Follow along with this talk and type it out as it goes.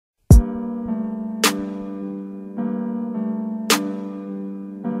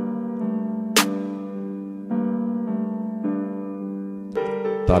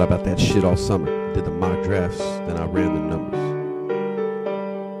Thought about that shit all summer. Did the mock drafts, then I ran the numbers.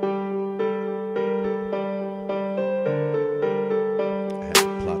 I had to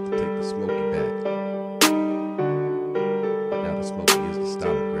plot to take the Smokey back. But now the Smokey is the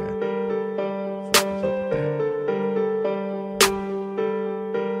Stalingrad. Fuck is up with that?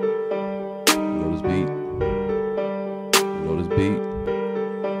 You know this beat? You know this beat?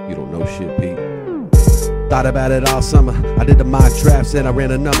 You don't know shit, Pete. Thought about it all summer. I did the mock drafts and I ran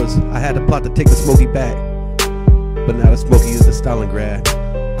the numbers. I had to plot to take the Smokey back. But now the Smokey is the Stalingrad.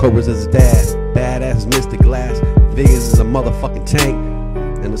 Cobra's is his dad. Badass is Mr. Glass. Vegas is a motherfucking tank.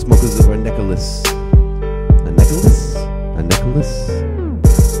 And the smokers is our Nicholas. A Nicholas? A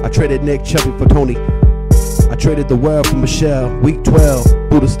Nicholas? I traded Nick Chubbie for Tony. I traded the world for Michelle. Week 12.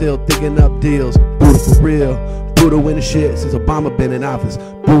 Buddha still thinking up deals. Buddha for real. Buddha winning shit since Obama been in office.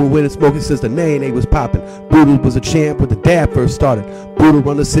 Buddha winning smoking since the name was popping. Buddha was a champ when the dad first started. Buddha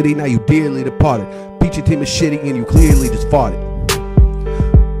run the city, now you dearly departed. Beat your team is shitty and you clearly just farted.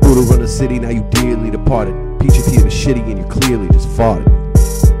 Buddha run the city, now you dearly departed. Beat your team is shitty and you clearly just farted.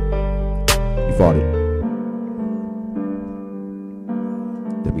 You farted.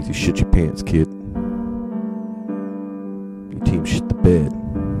 That means you shit your pants, kid. Your team shit the bed.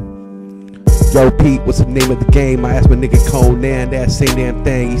 Yo, Pete, what's the name of the game? I asked my nigga Conan that same damn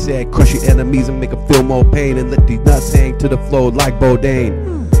thing. He said, crush your enemies and make them feel more pain and let these nuts hang to the floor like BOURDAIN.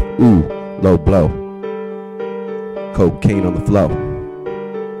 Ooh, low blow. Cocaine on the flow.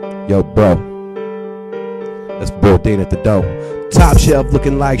 Yo, bro. That's BOURDAIN at the door. Top shelf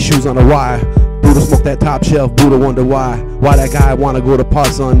looking like shoes on a wire. Buddha smoke that top shelf, Buddha wonder why. Why that guy wanna go to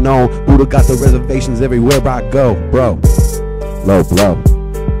parts unknown. Buddha got the reservations everywhere I go, bro. Low blow.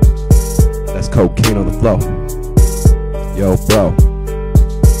 That's cocaine on the floor. Yo, bro.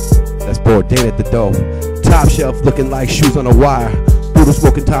 That's BOURDAIN at the door. Top shelf looking like shoes on a wire. Buddha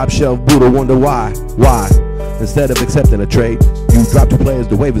smoking top shelf, Buddha wonder why. Why? Instead of accepting a trade, you dropped 2 players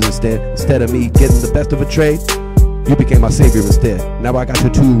to waivers instead. Instead of me getting the best of a trade, you became my savior instead. Now I got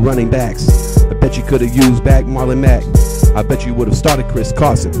your 2 running backs. I bet you could have used back Marlon Mack. I bet you would have started Chris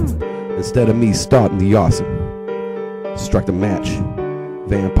Carson instead of me starting the awesome. Struck the match.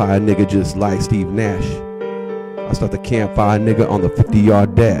 Vampire nigga just like Steve Nash. I start the campfire nigga on the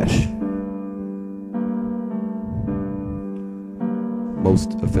 50-yard dash.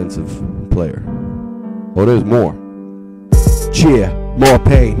 Most offensive player. Oh, there's more. Cheer, more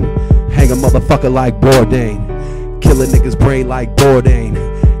pain. Hang a motherfucker like BOURDAIN. Kill a nigga's brain like BOURDAIN.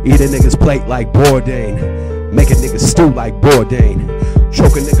 Eat a nigga's plate like BOURDAIN. Make a nigga stew like BOURDAIN.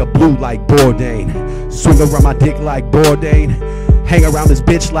 Choke a nigga blue like BOURDAIN. Swing around my dick like BOURDAIN. Hang around this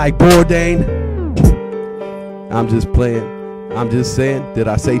bitch like BOURDAIN. I'm just playing. I'm just saying, did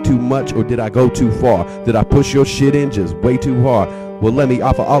I say too much or did I go too far? Did I push your shit in just way too hard? Well, let me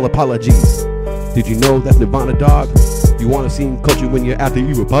offer all apologies. Did you know that's Nirvana, dog? You wanna seem culture when you're after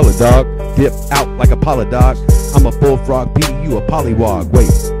you Apollo, dog. Dip out like Apollo, dog. I'm a bullfrog, B, you a pollywog.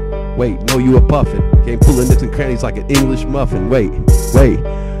 Wait, no, you a puffin. Game full of nicks and crannies like an English muffin. Wait.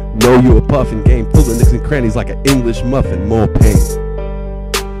 No, you a puffin. Game full of nicks and crannies like an English muffin. More pain.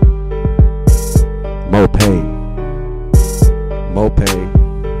 More pain. More pain.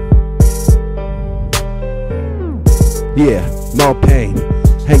 Yeah, more pain.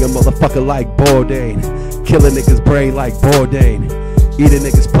 Hang a motherfucker like BOURDAIN. Kill a nigga's brain like BOURDAIN. Eat a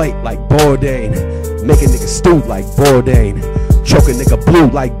nigga's plate like BOURDAIN. Make a nigga stew like BOURDAIN. Choke a nigga blue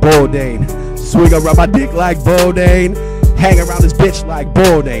like BOURDAIN. Swing around my dick like BOURDAIN. Hang around this bitch like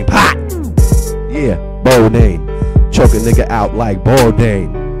BOURDAIN. Pop! Yeah, BOURDAIN. Choke a nigga out like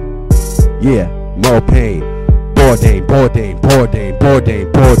BOURDAIN. Yeah, more pain. BOURDAIN.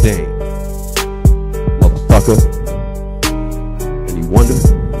 Motherfucker. And you wonder,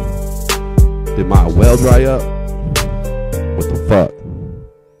 did my well dry up? What the fuck?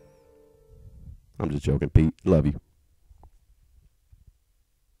 I'm just joking, Pete. Love you.